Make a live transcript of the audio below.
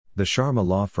The Sharma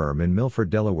Law Firm in Milford,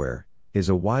 Delaware, is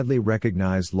a widely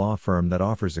recognized law firm that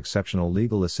offers exceptional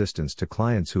legal assistance to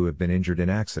clients who have been injured in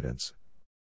accidents.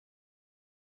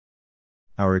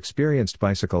 Our experienced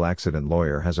bicycle accident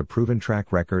lawyer has a proven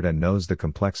track record and knows the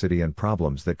complexity and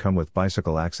problems that come with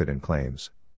bicycle accident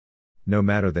claims. No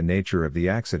matter the nature of the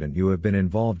accident you have been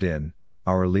involved in,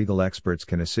 our legal experts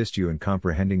can assist you in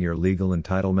comprehending your legal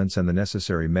entitlements and the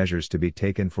necessary measures to be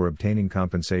taken for obtaining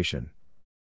compensation.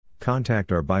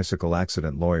 Contact our bicycle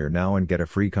accident lawyer now and get a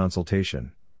free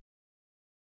consultation.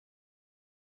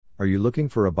 Are you looking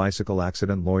for a bicycle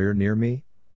accident lawyer near me?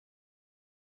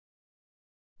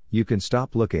 You can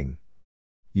stop looking.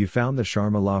 You found the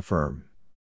Sharma Law Firm.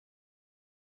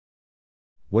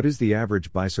 What is the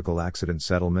average bicycle accident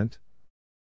settlement?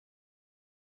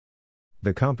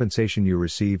 The compensation you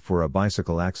receive for a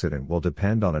bicycle accident will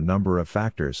depend on a number of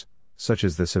factors, such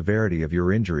as the severity of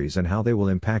your injuries and how they will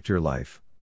impact your life.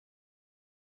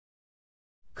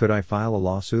 Could I file a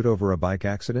lawsuit over a bike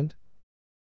accident?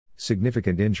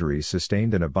 Significant injuries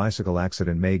sustained in a bicycle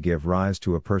accident may give rise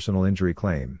to a personal injury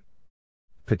claim.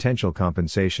 Potential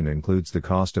compensation includes the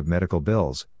cost of medical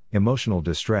bills, emotional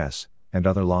distress, and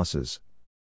other losses.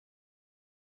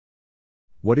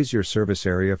 What is your service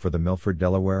area for the Milford,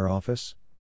 Delaware office?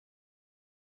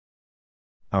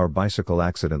 Our bicycle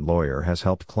accident lawyer has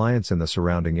helped clients in the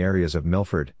surrounding areas of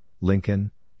Milford,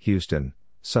 Lincoln, Houston,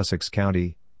 Sussex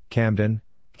County, Camden,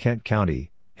 Kent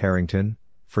County, Harrington,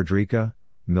 Frederica,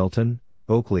 Milton,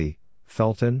 Oakley,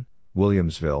 Felton,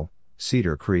 Williamsville,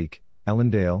 Cedar Creek,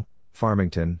 Ellendale,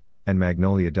 Farmington, and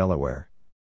Magnolia, Delaware.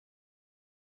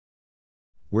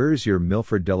 Where is your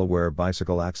Milford, Delaware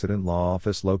bicycle accident law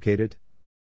office located?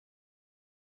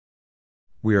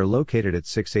 We are located at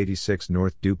 686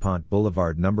 North DuPont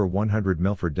Boulevard, number 100,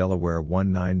 Milford, Delaware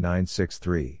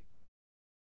 19963.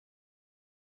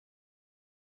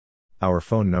 Our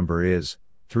phone number is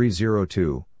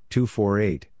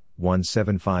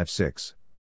 302-248-1756.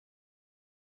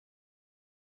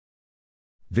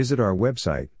 Visit our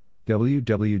website,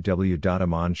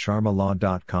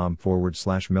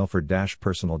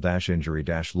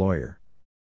 www.amansharmalaw.com/Milford-personal-injury-lawyer.